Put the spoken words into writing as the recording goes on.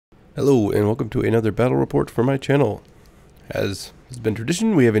Hello and welcome to another battle report for my channel. As has been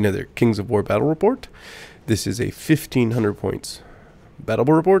tradition, we have another Kings of War battle report. This is a 1500 points battle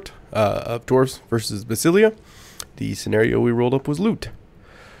report of Dwarfs versus Basilea. The scenario we rolled up was loot.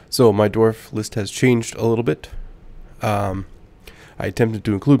 So my dwarf list has changed a little bit. I attempted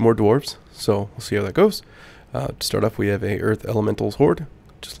to include more dwarves, so we'll see how that goes. To start off, we have a Earth Elementals Horde.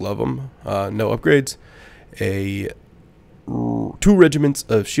 Just love them. No upgrades. Two regiments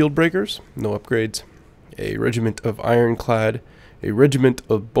of shield breakers, no upgrades, a regiment of ironclad, a regiment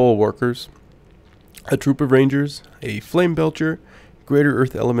of bulwarkers, a troop of rangers, a flame belcher, greater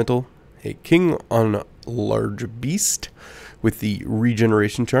earth elemental, a king on a large beast with the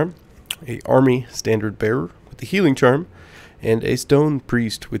regeneration charm, a army standard bearer with the healing charm, and a stone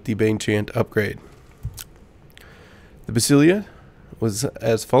priest with the bane chant upgrade. The Basilea was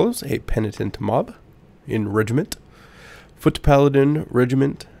as follows: a penitent mob in regiment, Foot Paladin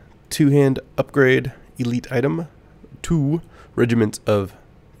Regiment, 2-hand upgrade, elite item, 2 regiments of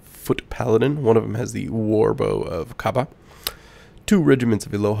Foot Paladin, one of them has the Warbow of Kaba, 2 regiments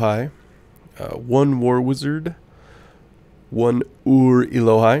of Elohai, 1 War Wizard, 1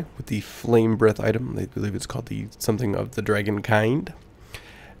 Elohai with the Flame Breath item, I believe it's called the something of the dragon kind,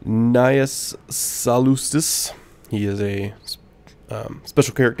 Nias Salustis, he is a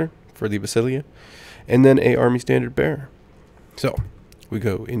special character for the Basilea, and then a army standard bearer. So, we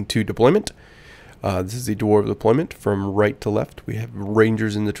go into deployment. This is the Dwarf deployment from right to left. We have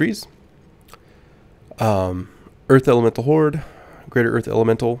Rangers in the trees. Earth Elemental Horde, Greater Earth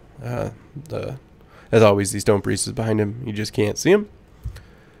Elemental. As always, the Stone Priest is behind him. You just can't see him.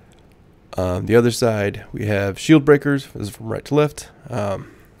 The other side, we have Shield Breakers. This is from right to left.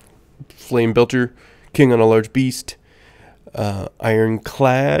 Flame Belcher, King on a Large Beast.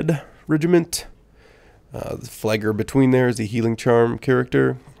 Ironclad Regiment. The flagger between there is a healing charm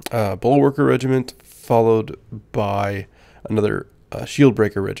character, bulwarker regiment, followed by another shield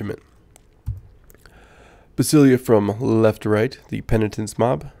breaker regiment. Basilea from left to right, the penitence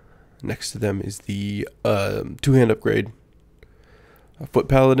mob. Next to them is the 2-hand upgrade, Foot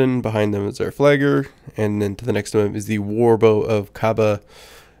Paladin. Behind them is their flagger, and then to the next to them is the Warbow of Kaba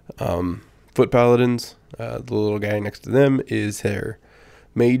Foot Paladins. The little guy next to them is their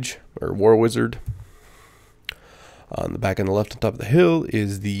mage or war wizard. On the back and the left on top of the hill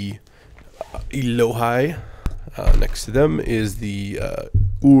is the Elohai. Next to them is the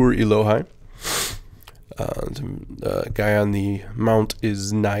Elohai. The guy on the mount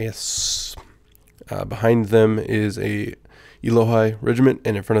is Nias. Behind them is a Elohai regiment,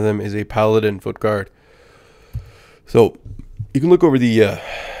 and in front of them is a Paladin foot guard. So you can look over the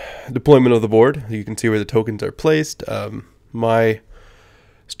deployment of the board. You can see where the tokens are placed. My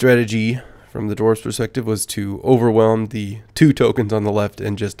strategy from the dwarf's perspective was to overwhelm the 2 tokens on the left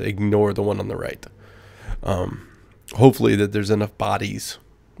and just ignore the one on the right. Hopefully that there's enough bodies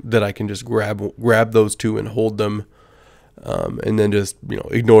that I can just grab those 2 and hold them, and then just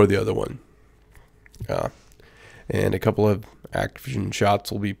ignore the other one. And a couple of action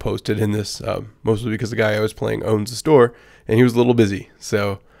shots will be posted in this, mostly because the guy I was playing owns a store and he was a little busy.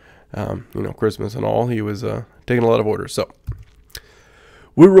 So Christmas and all, he was taking a lot of orders. So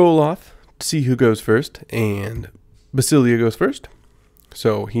we roll off. See who goes first, and Basilea goes first.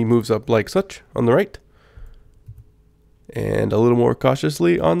 So he moves up like such on the right, and a little more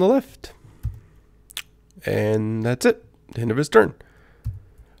cautiously on the left. And that's it. End of his turn.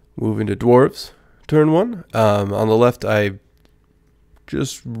 Move into Dwarves, turn 1. On the left, I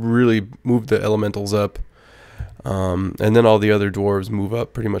just really moved the elementals up, and then all the other dwarves move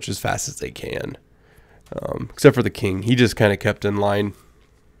up pretty much as fast as they can, except for the king. He just kind of kept in line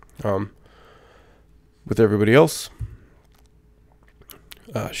with everybody else.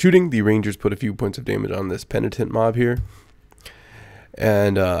 Shooting, the Rangers put a few points of damage on this penitent mob here,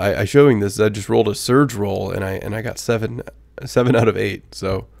 and I showing this, I just rolled a surge roll and I got 7 out of 8.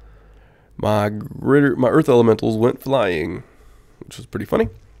 So my earth elementals went flying, which was pretty funny.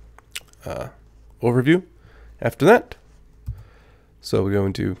 Overview after that. So we go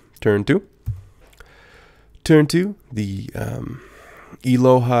into turn 2. Turn 2, the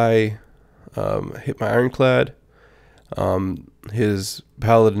Elohai hit my ironclad. His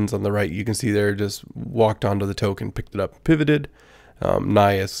paladins on the right, you can see there, just walked onto the token, picked it up, pivoted.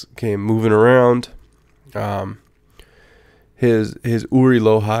 Nias came moving around. His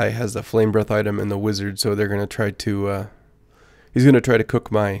Elohai has the flame breath item and the wizard, so they're gonna try to he's gonna try to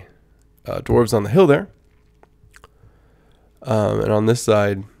cook my dwarves on the hill there. And on this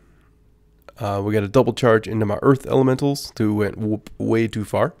side, we got a double charge into my earth elementals who went way too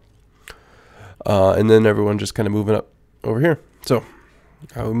far. And then everyone just kind of moving up over here. So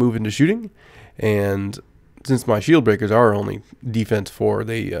We move into shooting, and since my shield breakers are only defense 4,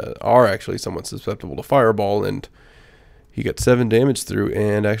 they are actually somewhat susceptible to fireball, and he got 7 damage through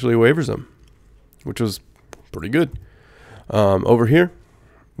and actually wavers them, which was pretty good. Over here,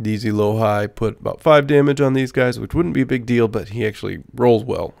 these Elohi put about 5 damage on these guys, which wouldn't be a big deal, but he actually rolls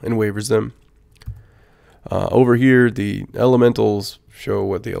well and wavers them. Over here, the elementals show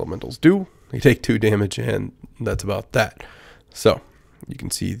what the elementals do. They take 2 damage, and that's about that. So you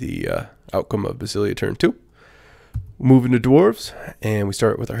can see the outcome of Basilea turn 2. Move into dwarves, and we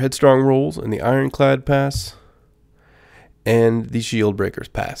start with our headstrong rolls and the ironclad pass and the shield breakers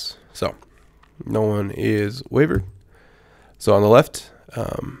pass. So no one is wavered. So on the left,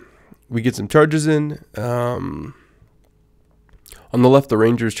 we get some charges in. On the left, the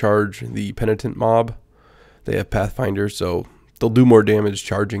rangers charge the penitent mob. They have pathfinders, so they'll do more damage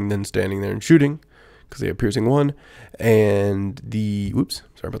charging than standing there and shooting, because they have piercing 1. And the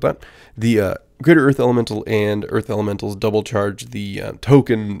sorry about that. The greater earth elemental and earth elementals double charge the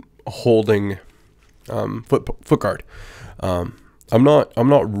token holding foot guard. I'm not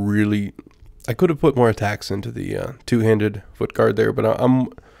really. I could have put more attacks into the two-handed foot guard there, but I'm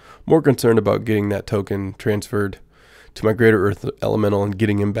more concerned about getting that token transferred to my greater earth elemental and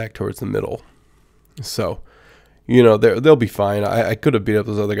getting him back towards the middle. So, you know, they'll be fine. I could have beat up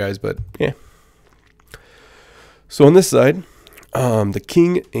those other guys, but yeah. So on this side, the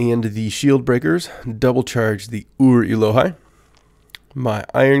king and the shield breakers double charge the Elohi. My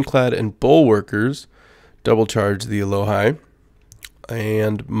ironclad and bulwarkers double charge the Elohi.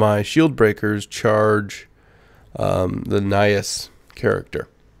 And my shield breakers charge the Nias character,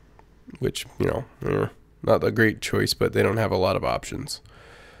 which, you know, not a great choice, but they don't have a lot of options.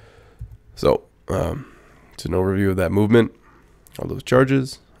 So it's an overview of that movement, all those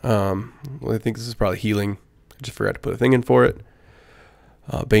charges. Well, I think this is probably healing. I just forgot to put a thing in for it.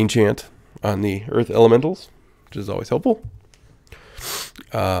 Bane Chant on the earth elementals, which is always helpful.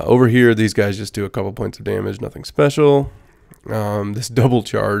 Over here, these guys just do a couple points of damage, nothing special. This double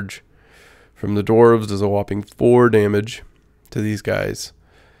charge from the dwarves does a whopping 4 damage to these guys.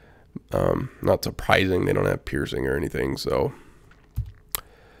 Not surprising, they don't have piercing or anything. So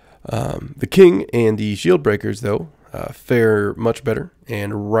the king and the shield breakers, though, fare much better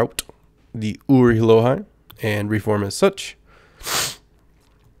and rout the Elohi and reform as such.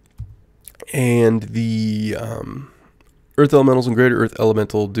 And the earth elementals and greater earth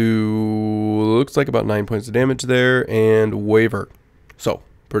elemental do, looks like, about 9 points of damage there and waver. So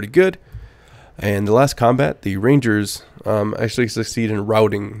pretty good. And the last combat, the rangers actually succeed in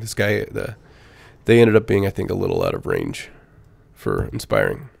routing this guy. They ended up being, I think, a little out of range for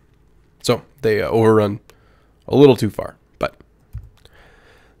inspiring. So they overrun a little too far. But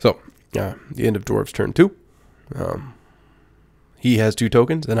so the end of dwarves turn 2. He has 2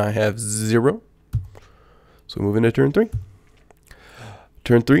 tokens and I have 0. So we move into turn 3.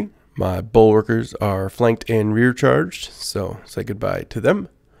 Turn 3, my bulwarkers are flanked and rear charged, so say goodbye to them.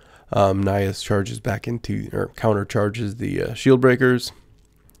 Nias charges back into, or counter charges the shield breakers.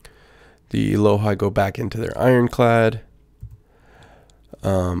 The Elohi go back into their ironclad.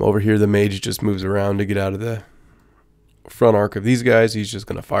 Over here, the mage just moves around to get out of the front arc of these guys. He's just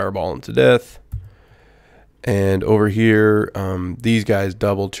going to fireball them to death. And over here, these guys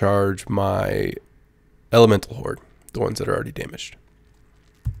double charge my elemental horde, the ones that are already damaged.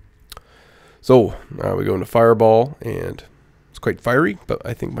 So we go into fireball, and it's quite fiery, but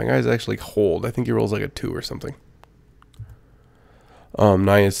I think my guys actually hold. I think he rolls like a 2 or something.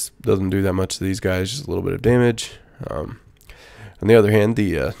 Nias doesn't do that much to these guys, just a little bit of damage. On the other hand,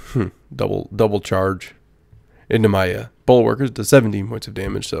 the double charge into my bulwarkers does 17 points of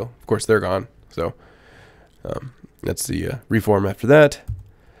damage, so of course they're gone. So that's the reform after that.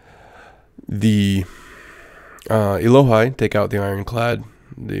 The Elohi take out the ironclad.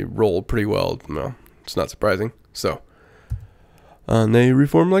 They roll pretty well. No, it's not surprising. So and they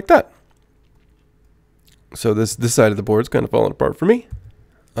reform like that. So this side of the board's kind of falling apart for me.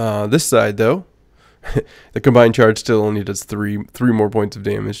 This side, though, the combined charge still only does three more points of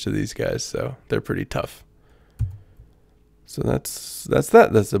damage to these guys, so they're pretty tough. So that's that.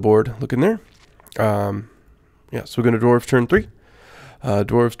 That's the board looking there. Yeah, so we're going to dwarves turn 3.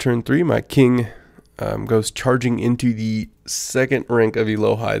 Dwarves turn 3. My king goes charging into the second rank of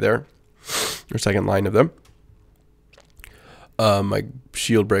Elohi there, or second line of them. My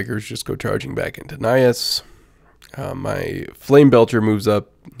shield breakers just go charging back into Nias. My flame belcher moves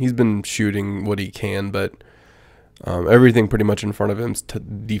up. He's been shooting what he can, but everything pretty much in front of him is to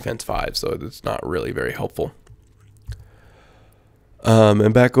defense 5, so it's not really very helpful.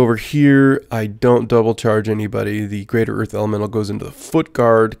 And back over here, I don't double charge anybody. The Greater Earth Elemental goes into the Foot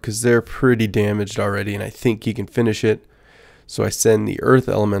Guard because they're pretty damaged already, and I think he can finish it. So I send the Earth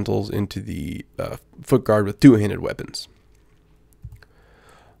Elementals into the Foot Guard with two-handed weapons.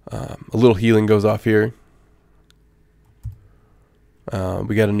 A little healing goes off here.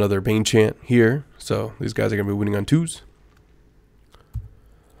 We got another Bane Chant here, so these guys are going to be winning on 2s.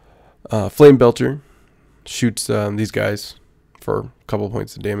 Flame Belcher shoots these guys for a couple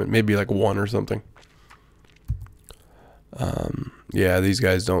points of damage, maybe like 1 or something. Yeah, these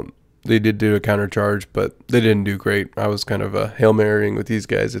guys don't. They did do a counter charge, but they didn't do great. I was kind of Hail Marying with these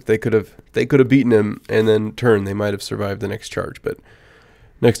guys. If they could have beaten him and then turned, they might have survived the next charge. But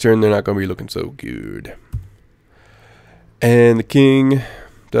next turn, they're not going to be looking so good. And the king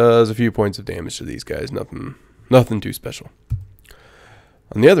does a few points of damage to these guys. Nothing too special.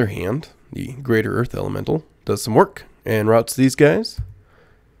 On the other hand, the Greater Earth Elemental does some work and routes these guys,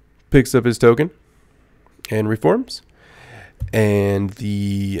 picks up his token, and reforms. And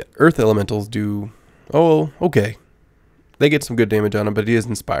the Earth Elementals do, okay. They get some good damage on him, but he is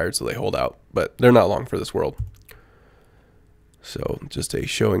inspired, so they hold out. But they're not long for this world. So just a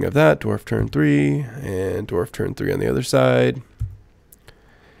showing of that. Dwarf turn 3, and Dwarf turn 3 on the other side.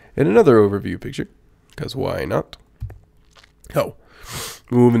 And another overview picture, because why not? Oh,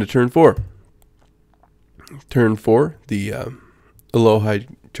 moving to turn 4. Turn 4, the Aloha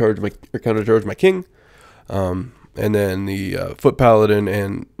counter charge my king. And then the Foot Paladin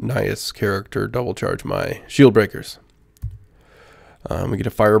and Nias character double charge my shield breakers. We get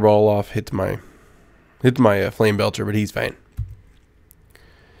a fireball off, hits my Flame Belcher, but he's fine.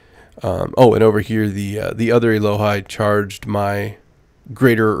 And over here the other Aloha charged my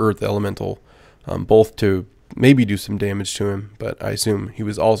Greater Earth Elemental, both to maybe do some damage to him, but I assume he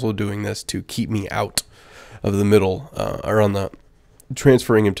was also doing this to keep me out of the middle, or on the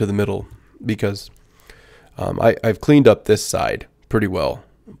transferring him to the middle, because I've cleaned up this side pretty well,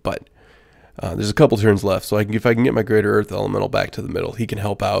 but there's a couple turns left, so if I can get my Greater Earth Elemental back to the middle, he can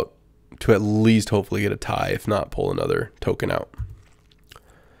help out to at least hopefully get a tie, if not pull another token out.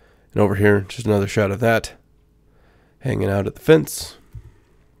 And over here, just another shot of that, hanging out at the fence.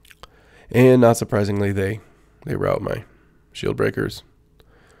 And not surprisingly, they route my shield breakers,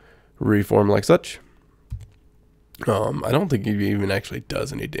 reform like such. I don't think he even actually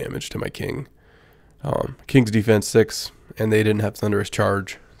does any damage to my king. King's defense 6, and they didn't have Thunderous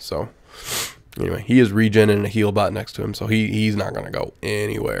Charge, so anyway, he is regen and a heal bot next to him, so he's not going to go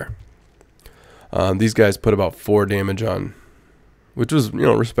anywhere. These guys put about 4 damage on, which was,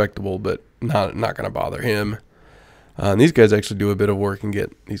 respectable, but not going to bother him. These guys actually do a bit of work and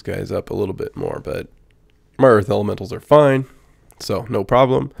get these guys up a little bit more, but my Earth Elementals are fine, so no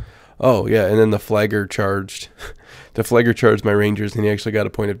problem. Oh, yeah, and then the Flagger charged. The Flagger charged my Rangers, and he actually got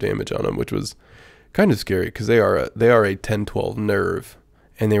a point of damage on them, which was kind of scary, because they are a 10-12 nerve,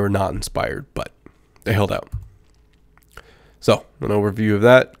 and they were not inspired, but they held out. So, an overview of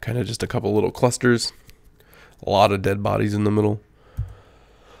that, kind of just a couple little clusters. A lot of dead bodies in the middle.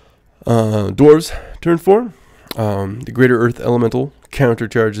 Dwarves, turn 4. The Greater Earth Elemental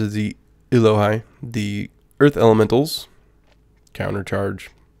countercharges the Elohai. The Earth Elementals countercharge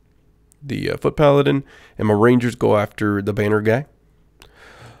the Foot Paladin, and my Rangers go after the Banner guy.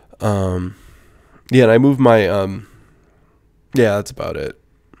 Yeah, and I move my, yeah, that's about it.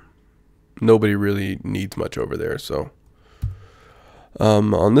 Nobody really needs much over there, so.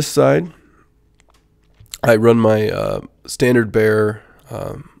 On this side, I run my Standard Bear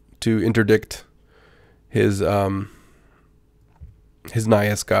to interdict his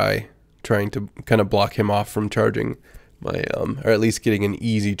Nias guy, trying to kind of block him off from charging my, or at least getting an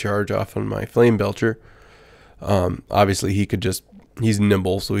easy charge off on my Flame Belcher. Obviously, he's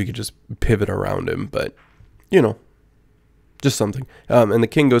nimble, so he could just pivot around him, but, just something. And the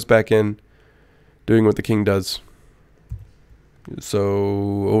king goes back in, doing what the king does. So,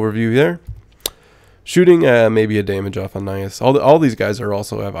 overview there. Shooting, maybe a damage off on Nias. All these guys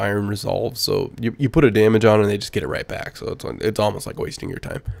also have Iron Resolve, so you put a damage on and they just get it right back, so it's almost like wasting your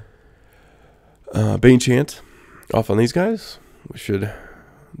time. Bane Chant off on these guys. We should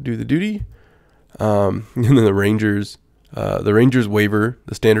do the duty. And then the Rangers waiver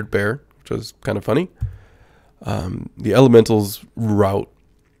the Standard Bear, which was kind of funny. The Elementals route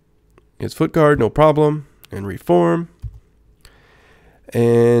his Foot Guard, no problem, and reform.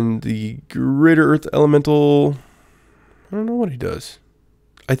 And the Greater Earth Elemental, I don't know what he does.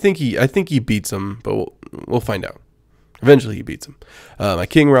 I think he beats him, but we'll find out. Eventually he beats him. My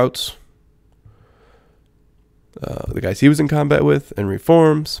king routes the guys he was in combat with and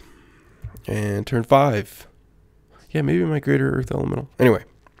reforms. And turn 5. Yeah, maybe my Greater Earth Elemental. Anyway,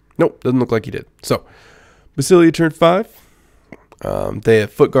 nope, doesn't look like he did. So, Basilea turn 5. They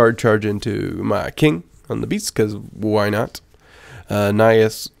have Foot Guard charge into my king on the beast, because why not?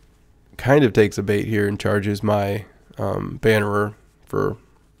 Nias kind of takes a bait here and charges my Bannerer for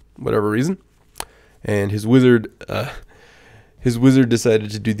whatever reason. And his wizard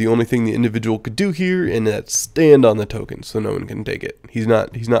decided to do the only thing the individual could do here, and that's stand on the token so no one can take it. He's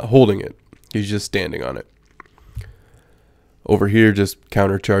not holding it. He's just standing on it. Over here, just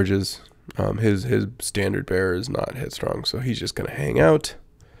counter charges. His standard bearer is not headstrong, so he's just gonna hang out.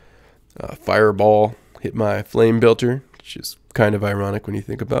 Fireball hit my flame belcher, which is kind of ironic when you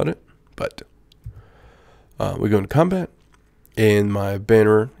think about it. But we go into combat, and my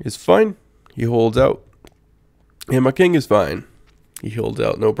banner is fine. He holds out, and my king is fine. He holds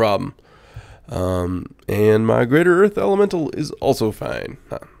out, no problem. And my Greater Earth Elemental is also fine.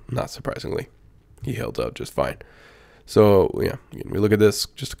 Not surprisingly, he held out just fine. So yeah, we look at this,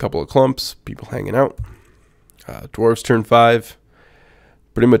 just a couple of clumps, people hanging out. Dwarfs turn 5.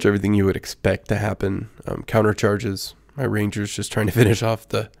 Pretty much everything you would expect to happen. Counter charges. My Rangers just trying to finish off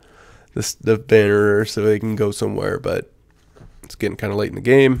the banner so they can go somewhere, but it's getting kind of late in the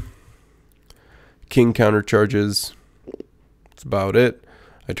game. King counter charges. That's about it.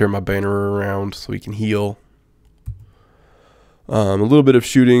 I turn my banner around so he can heal. A little bit of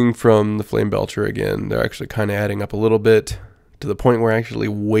shooting from the Flame Belcher again. They're actually kind of adding up a little bit to the point where I actually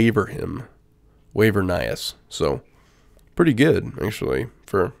waver Nias. So pretty good actually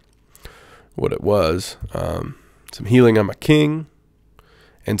for what it was. Some healing on my king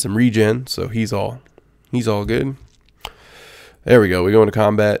and some regen, so he's all good. There we go. We go into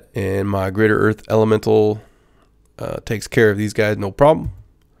combat, and my Greater Earth Elemental takes care of these guys, no problem,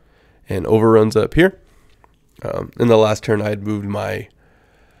 and overruns up here. In the last turn, I had moved my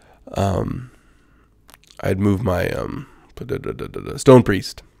Stone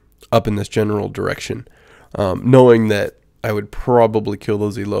Priest up in this general direction, knowing that I would probably kill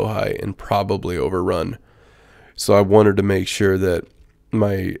those Elohi and probably overrun. So I wanted to make sure that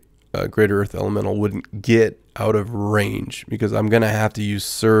my Greater Earth Elemental wouldn't get out of range, because I'm going to have to use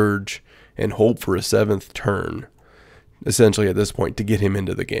Surge and hope for a 7th turn, essentially at this point, to get him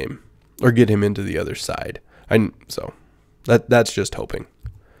into the game, or get him into the other side. So that's just hoping.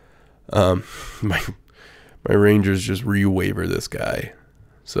 My Rangers just re-waver this guy,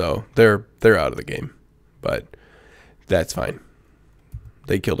 so they're out of the game, but that's fine.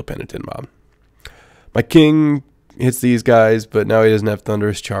 They killed a Penitent Mob. My king hits these guys, but now he doesn't have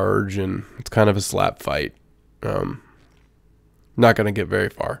Thunderous Charge, and it's kind of a slap fight. Not going to get very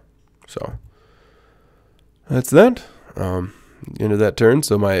far. So that's that. Into that turn.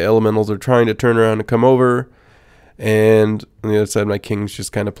 So my elementals are trying to turn around and come over, and on the other side, my king's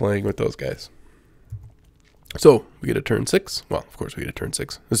just kind of playing with those guys. So we get a turn 6. Well, of course we get a turn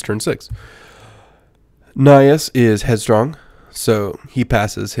 6. This is turn 6. Nias is headstrong, so he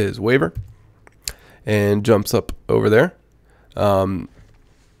passes his waiver and jumps up over there.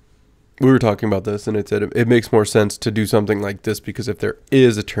 We were talking about this, and it said it makes more sense to do something like this, because if there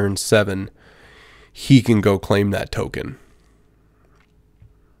is a turn 7, he can go claim that token.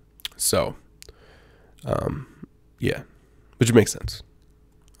 So, yeah, which makes sense.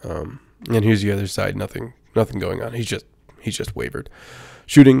 And here's the other side. Nothing going on. He's just wavered.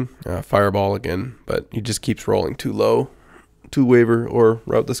 Shooting, fireball again, but he just keeps rolling too low to waver or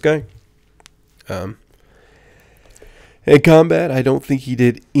route this guy. In combat, I don't think he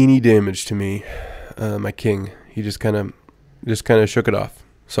did any damage to me. My king, he just kind of shook it off.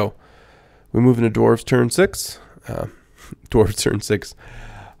 So we move into Dwarfs turn 6. Dwarfs turn 6.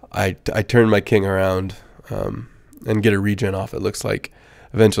 I turn my king around and get a regen off. It looks like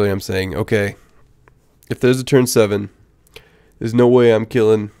eventually I'm saying, okay, if there's a turn 7, there's no way I'm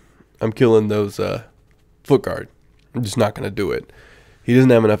killing those Foot Guard. I'm just not going to do it. He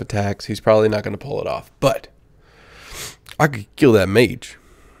doesn't have enough attacks. He's probably not going to pull it off. But I could kill that mage.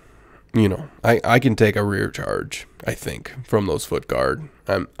 You know, I can take a rear charge, I think, from those Foot Guard.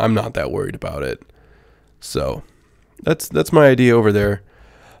 I'm not that worried about it. So that's my idea over there.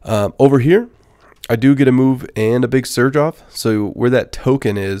 Over here, I do get a move and a big surge off. So where that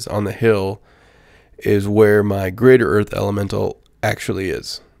token is on the hill is where my Greater Earth Elemental actually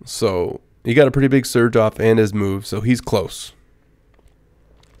is. So he got a pretty big surge off and his move, so he's close.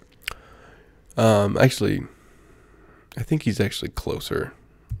 Actually, I think he's actually closer.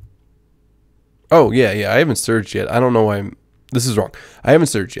 Oh, yeah, I haven't surged yet. I don't know why this is wrong. I haven't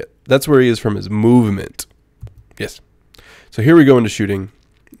surged yet. That's where he is from his movement. Yes. So here we go into shooting.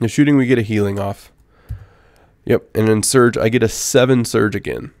 In shooting, we get a healing off. Yep, and in surge, I get a 7 surge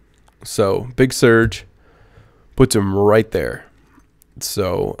again. So, big surge. puts him right there.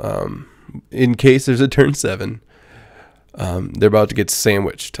 So in case there's a turn 7, they're about to get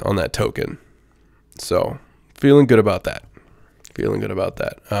sandwiched on that token. So feeling good about that.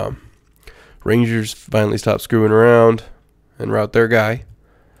 Rangers finally stop screwing around and route their guy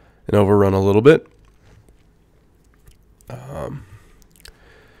and overrun a little bit.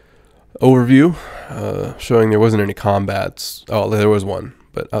 Overview showing there wasn't any combats. Oh, there was one,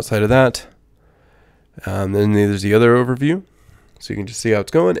 but outside of that, then there's the other overview, so you can just see how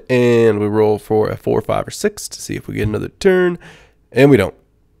it's going. And we roll for a 4, 5, or 6 to see if we get another turn, and we don't.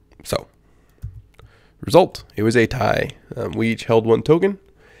 So, result: it was a tie. We each held 1 token,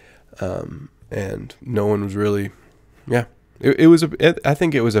 and no one was really, yeah. I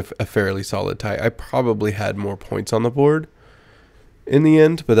think it was a fairly solid tie. I probably had more points on the board in the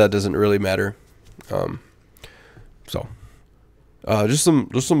end, but that doesn't really matter. Just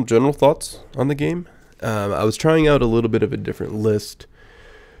some general thoughts on the game. I was trying out a little bit of a different list,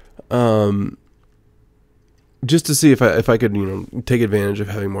 just to see if I could take advantage of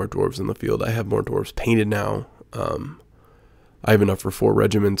having more dwarves in the field. I have more dwarves painted now. I have enough for 4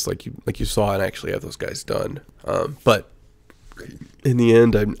 regiments, like you saw, and actually have those guys done. But in the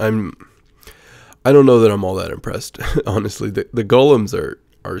end, I don't know that I'm all that impressed. Honestly, the golems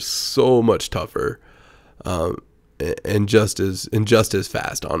are so much tougher, and just as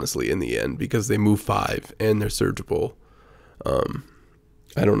fast, honestly, in the end, because they move 5 and they're surgical.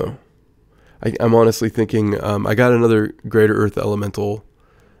 I don't know. I'm honestly thinking, I got another Greater Earth Elemental,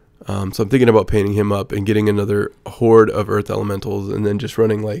 so I'm thinking about painting him up and getting another horde of Earth Elementals, and then just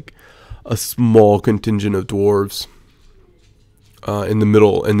running like a small contingent of dwarves in the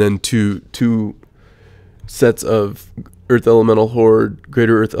middle, and then two sets of Earth Elemental Horde,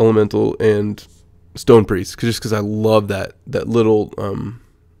 Greater Earth Elemental, and Stone Priest, just because I love that little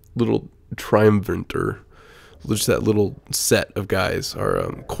triumvirate, or just that little set of guys are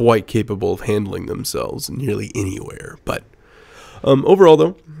quite capable of handling themselves nearly anywhere. But overall,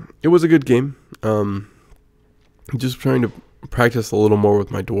 though, it was a good game. Just trying to practice a little more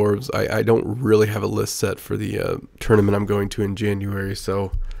with my dwarves. I don't really have a list set for the tournament I'm going to in January,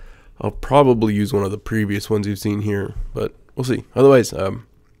 so I'll probably use one of the previous ones you've seen here, but we'll see. Otherwise, I'm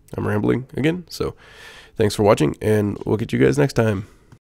rambling again, so thanks for watching, and we'll get you guys next time.